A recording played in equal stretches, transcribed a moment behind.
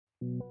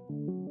The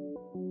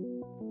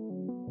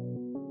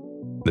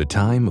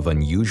time of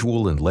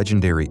unusual and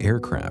legendary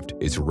aircraft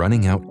is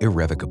running out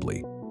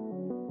irrevocably.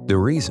 The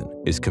reason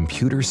is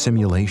computer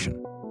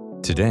simulation.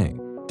 Today,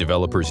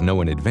 developers know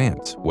in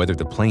advance whether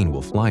the plane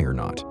will fly or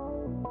not.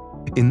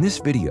 In this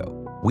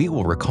video, we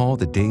will recall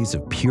the days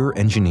of pure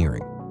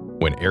engineering,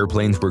 when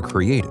airplanes were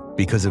created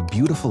because of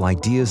beautiful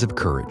ideas of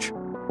courage,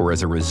 or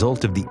as a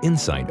result of the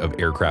insight of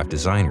aircraft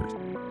designers.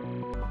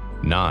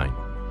 9.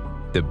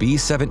 The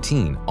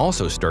B-17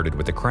 also started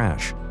with a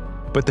crash,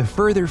 but the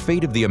further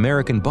fate of the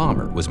American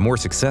bomber was more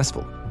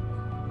successful.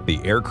 The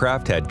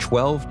aircraft had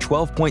 12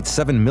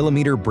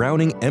 12.7mm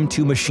Browning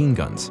M2 machine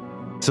guns,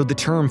 so the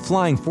term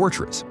Flying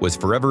Fortress was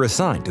forever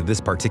assigned to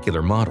this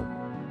particular model.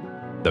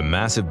 The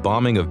massive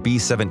bombing of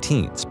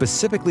B-17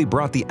 specifically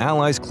brought the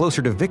Allies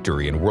closer to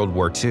victory in World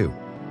War II.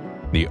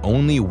 The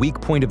only weak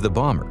point of the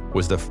bomber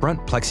was the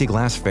front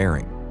plexiglass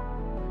fairing.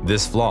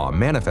 This flaw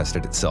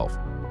manifested itself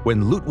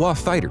when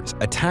Luftwaffe fighters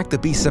attacked the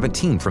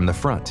B-17 from the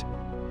front.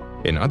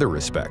 In other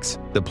respects,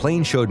 the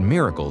plane showed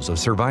miracles of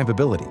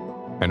survivability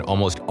and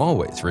almost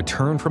always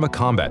returned from a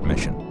combat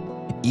mission,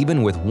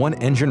 even with one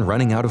engine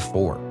running out of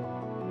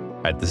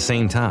 4. At the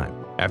same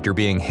time, after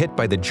being hit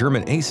by the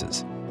German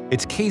aces,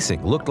 its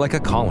casing looked like a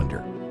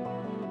colander.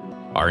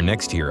 Our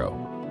next hero.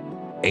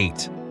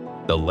 8.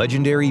 The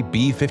legendary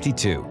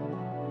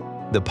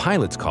B-52. The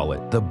pilots call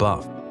it the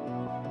Buff.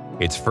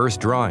 Its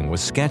first drawing was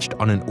sketched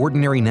on an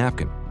ordinary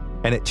napkin,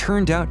 and it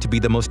turned out to be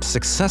the most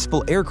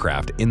successful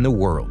aircraft in the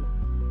world.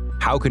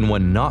 How can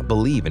one not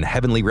believe in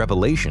heavenly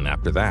revelation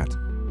after that?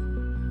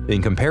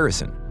 In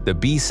comparison, the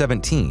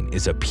B-17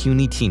 is a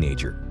puny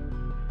teenager.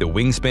 The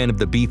wingspan of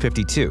the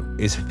B-52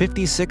 is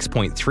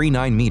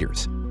 56.39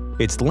 meters.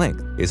 Its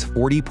length is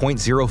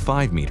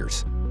 40.05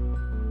 meters.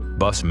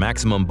 Buff's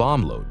maximum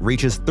bomb load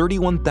reaches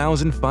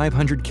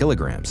 31,500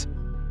 kilograms.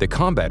 The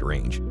combat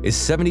range is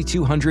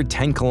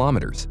 7,210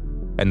 kilometers,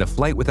 and the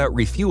flight without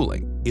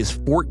refueling is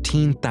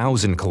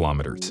 14,000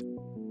 kilometers.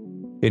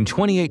 In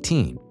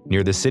 2018,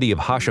 near the city of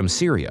Hashem,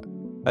 Syria,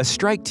 a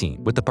strike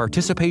team with the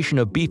participation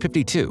of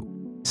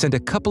B-52 sent a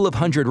couple of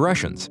hundred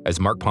Russians, as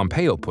Mark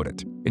Pompeo put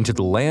it, into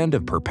the land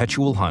of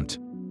perpetual hunt.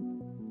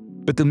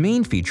 But the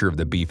main feature of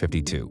the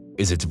B-52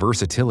 is its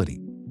versatility.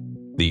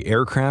 The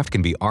aircraft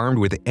can be armed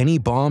with any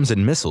bombs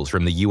and missiles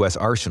from the U.S.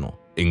 arsenal,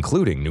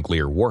 including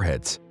nuclear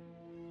warheads.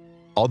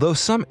 Although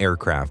some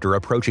aircraft are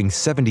approaching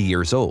 70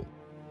 years old,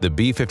 the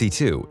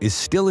B-52 is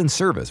still in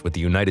service with the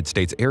United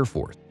States Air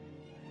Force.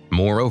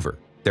 Moreover,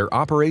 their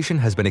operation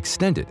has been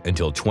extended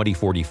until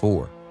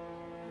 2044.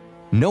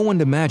 No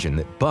one imagined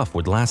that Buff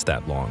would last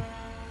that long.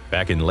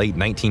 Back in late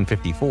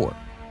 1954,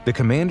 the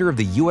commander of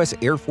the U.S.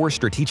 Air Force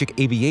Strategic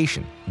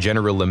Aviation,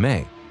 General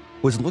LeMay,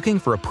 was looking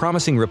for a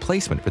promising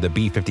replacement for the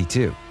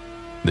B-52.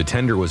 The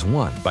tender was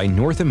won by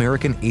North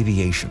American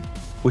Aviation,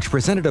 which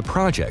presented a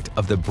project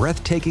of the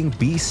breathtaking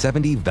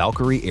B-70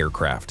 Valkyrie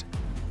aircraft.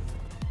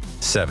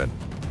 7.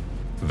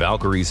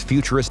 Valkyrie's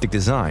futuristic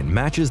design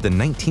matches the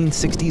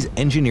 1960s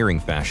engineering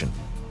fashion.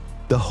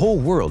 The whole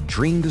world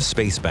dreamed of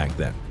space back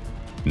then.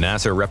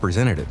 NASA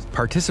representatives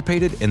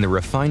participated in the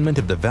refinement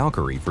of the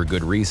Valkyrie for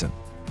good reason.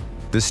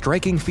 The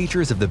striking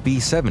features of the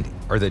B-70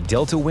 are the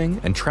delta wing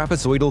and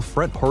trapezoidal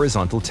front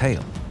horizontal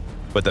tail.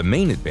 But the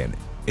main advantage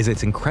is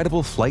its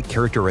incredible flight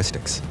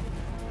characteristics.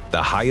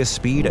 The highest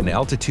speed and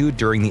altitude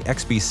during the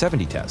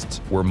XB-70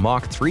 tests were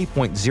Mach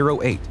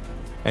 3.08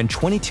 and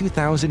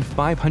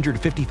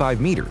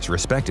 22,555 meters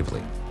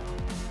respectively.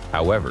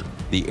 However,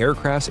 the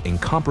aircraft's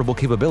incomparable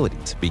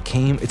capabilities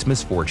became its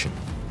misfortune.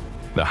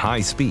 The high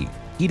speed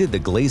heated the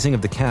glazing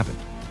of the cabin,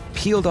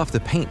 peeled off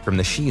the paint from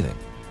the sheathing,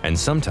 and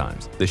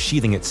sometimes the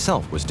sheathing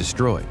itself was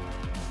destroyed.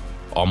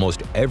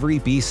 Almost every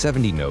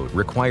B-70 node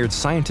required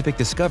scientific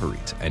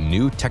discoveries and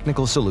new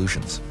technical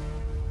solutions.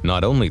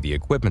 Not only the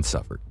equipment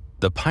suffered,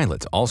 the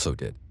pilots also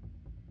did.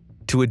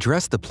 To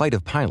address the plight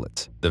of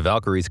pilots, the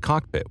Valkyrie's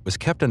cockpit was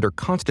kept under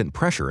constant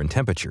pressure and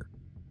temperature.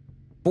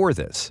 For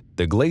this,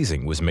 the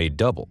glazing was made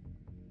double.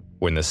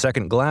 When the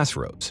second glass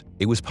rose,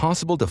 it was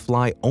possible to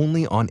fly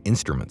only on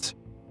instruments.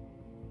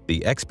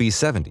 The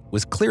XB-70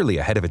 was clearly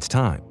ahead of its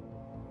time.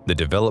 The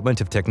development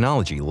of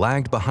technology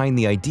lagged behind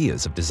the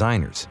ideas of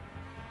designers.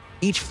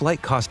 Each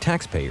flight cost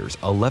taxpayers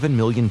 $11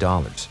 million.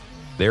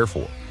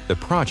 Therefore, the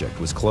project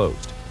was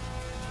closed.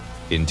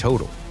 In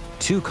total,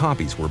 2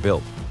 copies were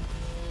built.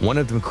 One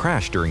of them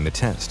crashed during the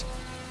test.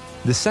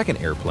 The second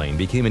airplane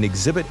became an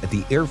exhibit at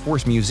the Air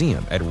Force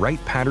Museum at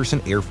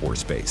Wright-Patterson Air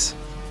Force Base.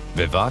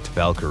 Vivat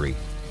Valkyrie.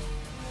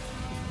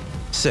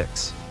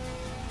 6.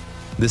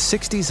 The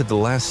 60s of the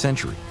last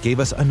century gave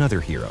us another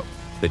hero,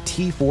 the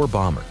T-4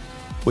 bomber,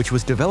 which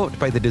was developed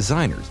by the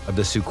designers of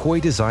the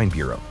Sukhoi Design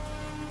Bureau.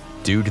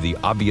 Due to the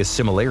obvious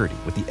similarity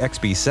with the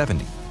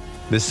XB-70,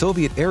 the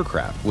Soviet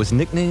aircraft was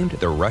nicknamed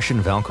the Russian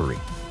Valkyrie.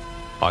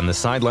 On the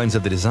sidelines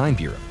of the design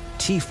bureau,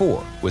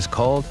 T-4 was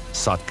called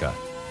Satka.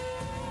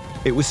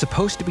 It was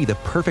supposed to be the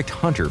perfect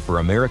hunter for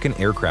American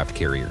aircraft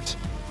carriers.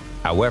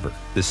 However,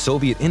 the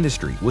Soviet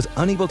industry was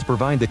unable to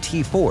provide the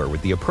T-4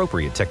 with the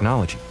appropriate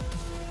technology.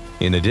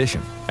 In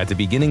addition, at the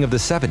beginning of the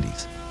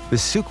 70s, the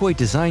Sukhoi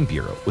Design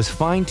Bureau was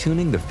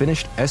fine-tuning the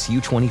finished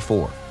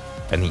Su-24,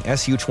 and the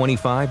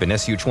Su-25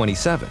 and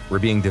Su-27 were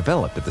being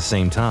developed at the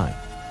same time.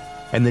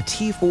 And the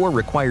T-4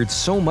 required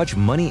so much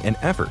money and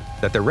effort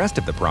that the rest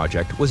of the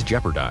project was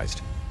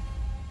jeopardized.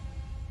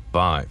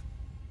 5.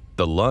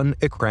 The Lun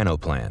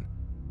Ekranoplan.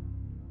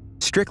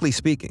 Strictly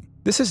speaking,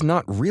 this is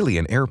not really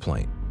an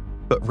airplane,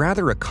 but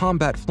rather a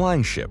combat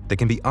flying ship that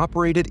can be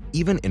operated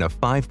even in a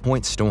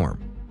 5-point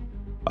storm.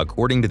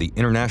 According to the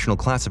international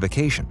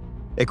classification,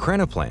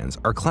 ekranoplans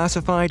are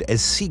classified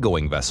as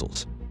seagoing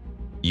vessels.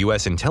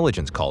 U.S.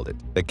 intelligence called it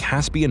the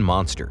Caspian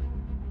Monster.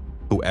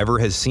 Whoever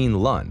has seen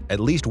Lun at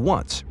least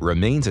once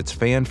remains its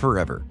fan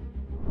forever.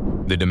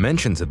 The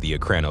dimensions of the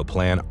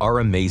ekranoplan are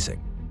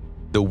amazing.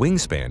 The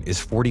wingspan is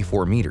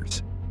 44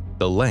 meters,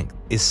 the length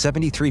is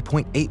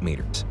 73.8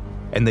 meters,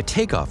 and the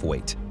takeoff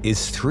weight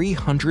is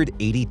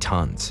 380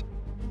 tons.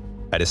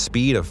 At a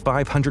speed of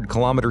 500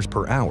 kilometers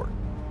per hour,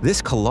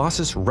 this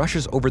colossus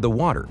rushes over the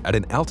water at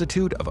an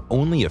altitude of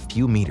only a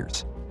few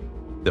meters.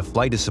 The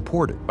flight is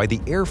supported by the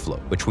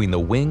airflow between the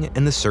wing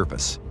and the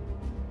surface.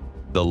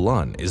 The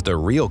Lun is the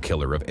real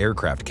killer of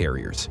aircraft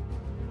carriers.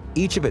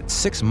 Each of its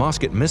 6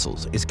 Mosquet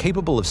missiles is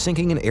capable of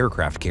sinking an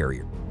aircraft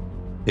carrier.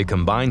 It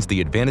combines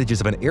the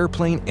advantages of an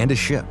airplane and a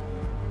ship.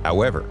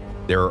 However,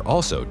 there are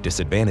also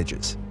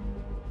disadvantages.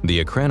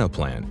 The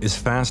ekranoplan is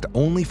fast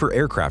only for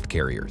aircraft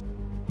carriers,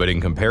 but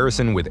in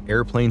comparison with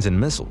airplanes and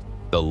missiles,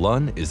 the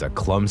Lun is a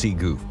clumsy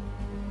goof.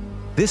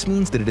 This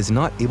means that it is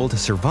not able to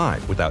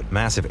survive without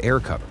massive air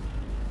cover.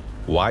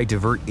 Why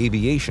divert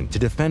aviation to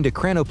defend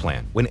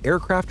ekranoplan when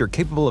aircraft are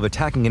capable of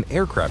attacking an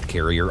aircraft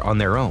carrier on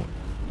their own?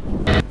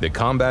 The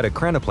combat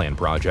ekranoplan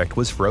project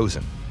was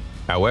frozen.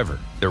 However,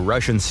 the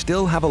Russians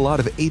still have a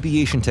lot of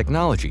aviation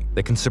technology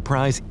that can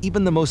surprise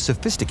even the most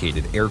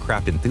sophisticated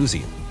aircraft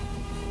enthusiast.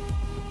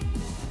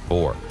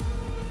 4.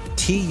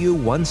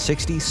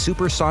 Tu-160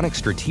 Supersonic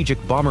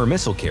Strategic Bomber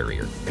Missile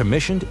Carrier,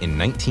 commissioned in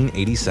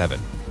 1987.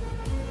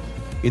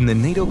 In the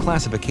NATO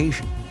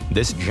classification,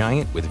 this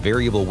giant with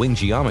variable wing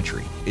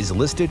geometry is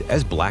listed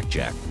as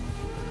Blackjack.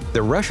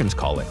 The Russians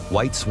call it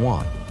White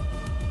Swan.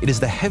 It is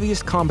the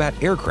heaviest combat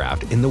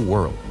aircraft in the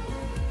world.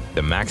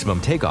 The maximum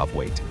takeoff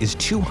weight is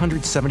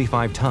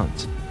 275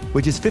 tons,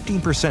 which is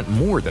 15%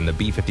 more than the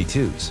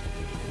B-52s.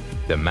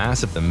 The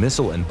mass of the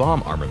missile and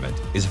bomb armament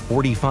is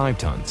 45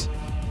 tons.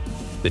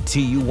 The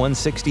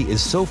Tu-160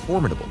 is so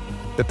formidable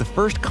that the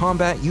first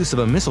combat use of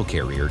a missile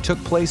carrier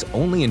took place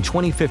only in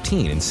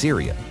 2015 in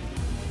Syria.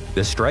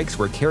 The strikes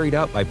were carried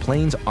out by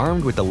planes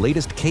armed with the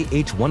latest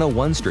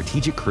KH-101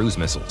 strategic cruise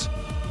missiles.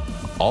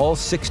 All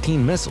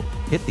 16 missiles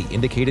hit the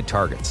indicated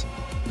targets,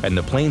 and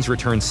the planes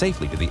returned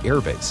safely to the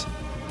airbase.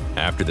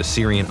 After the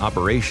Syrian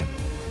operation,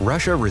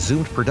 Russia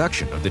resumed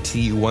production of the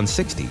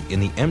Tu-160 in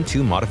the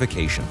M2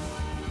 modification.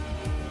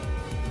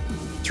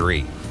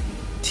 3.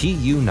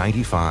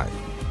 Tu-95.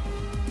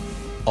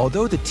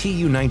 Although the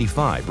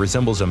Tu-95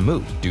 resembles a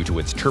moose due to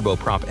its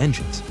turboprop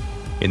engines,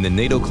 in the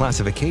NATO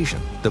classification,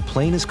 the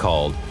plane is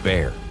called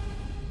Bear.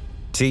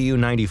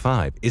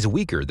 Tu-95 is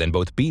weaker than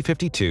both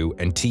B-52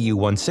 and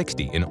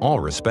Tu-160 in all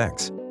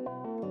respects.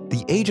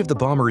 The age of the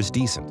bomber is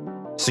decent,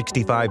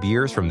 65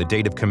 years from the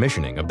date of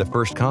commissioning of the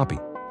first copy.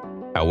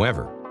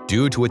 However,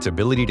 due to its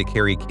ability to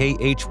carry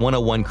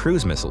KH-101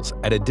 cruise missiles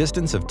at a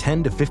distance of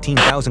 10 to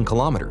 15,000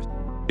 kilometers,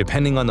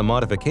 depending on the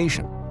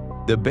modification,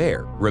 the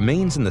Bear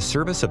remains in the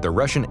service of the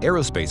Russian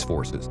aerospace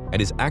forces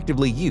and is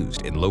actively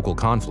used in local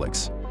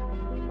conflicts.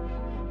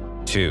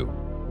 2.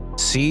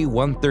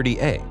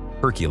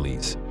 C-130A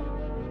Hercules.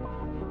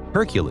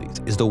 Hercules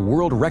is the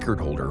world record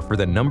holder for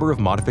the number of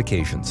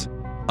modifications,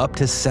 up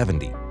to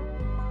 70.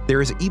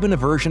 There is even a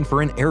version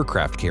for an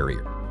aircraft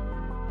carrier.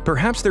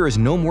 Perhaps there is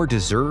no more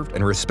deserved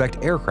and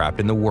respected aircraft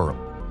in the world.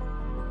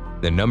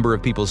 The number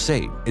of people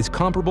saved is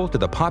comparable to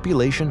the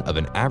population of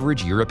an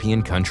average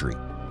European country.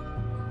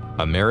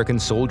 American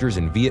soldiers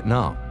in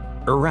Vietnam,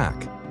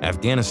 Iraq,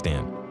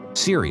 Afghanistan,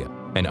 Syria,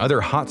 and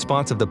other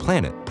hotspots of the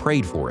planet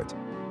prayed for it.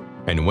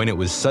 And when it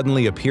was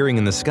suddenly appearing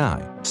in the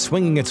sky,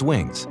 swinging its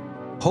wings,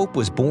 hope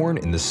was born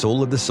in the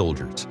soul of the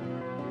soldiers.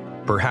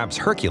 Perhaps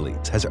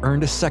Hercules has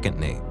earned a second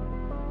name,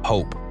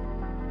 Hope.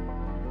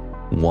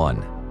 1.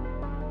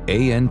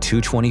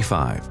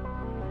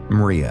 An-225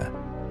 Mriya,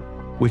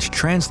 which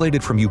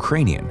translated from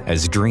Ukrainian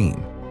as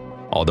dream,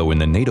 although in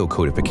the NATO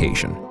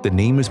codification, the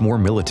name is more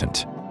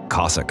militant,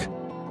 Cossack.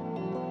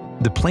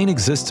 The plane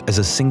exists as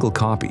a single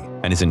copy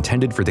and is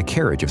intended for the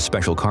carriage of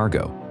special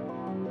cargo.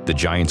 The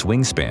giant's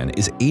wingspan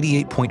is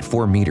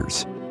 88.4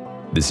 meters.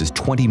 This is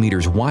 20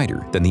 meters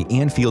wider than the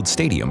Anfield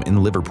Stadium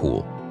in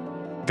Liverpool.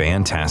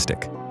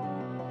 Fantastic.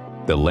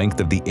 The length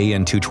of the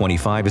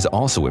An-225 is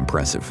also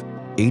impressive,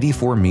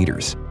 84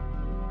 meters.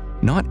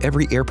 Not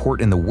every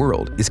airport in the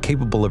world is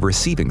capable of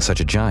receiving such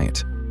a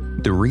giant.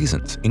 The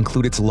reasons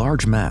include its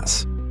large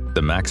mass.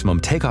 The maximum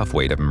takeoff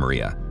weight of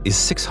Mriya is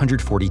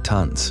 640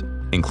 tons,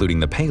 including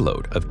the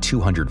payload of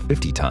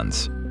 250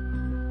 tons.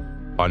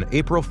 On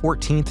April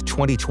 14,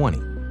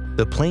 2020,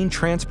 the plane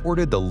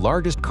transported the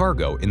largest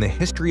cargo in the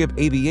history of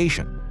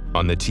aviation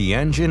on the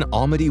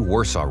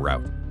Tianjin-Almaty-Warsaw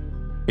route.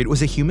 It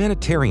was a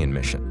humanitarian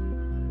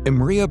mission.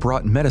 Imria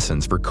brought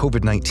medicines for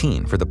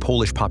COVID-19 for the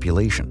Polish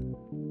population.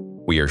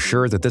 We are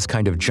sure that this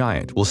kind of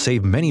giant will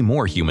save many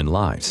more human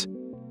lives.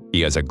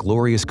 He has a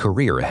glorious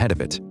career ahead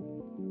of it.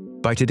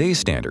 By today's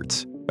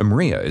standards,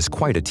 Imria is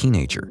quite a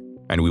teenager,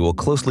 and we will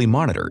closely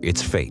monitor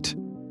its fate.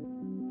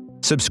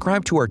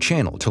 Subscribe to our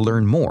channel to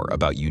learn more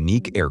about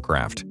unique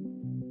aircraft.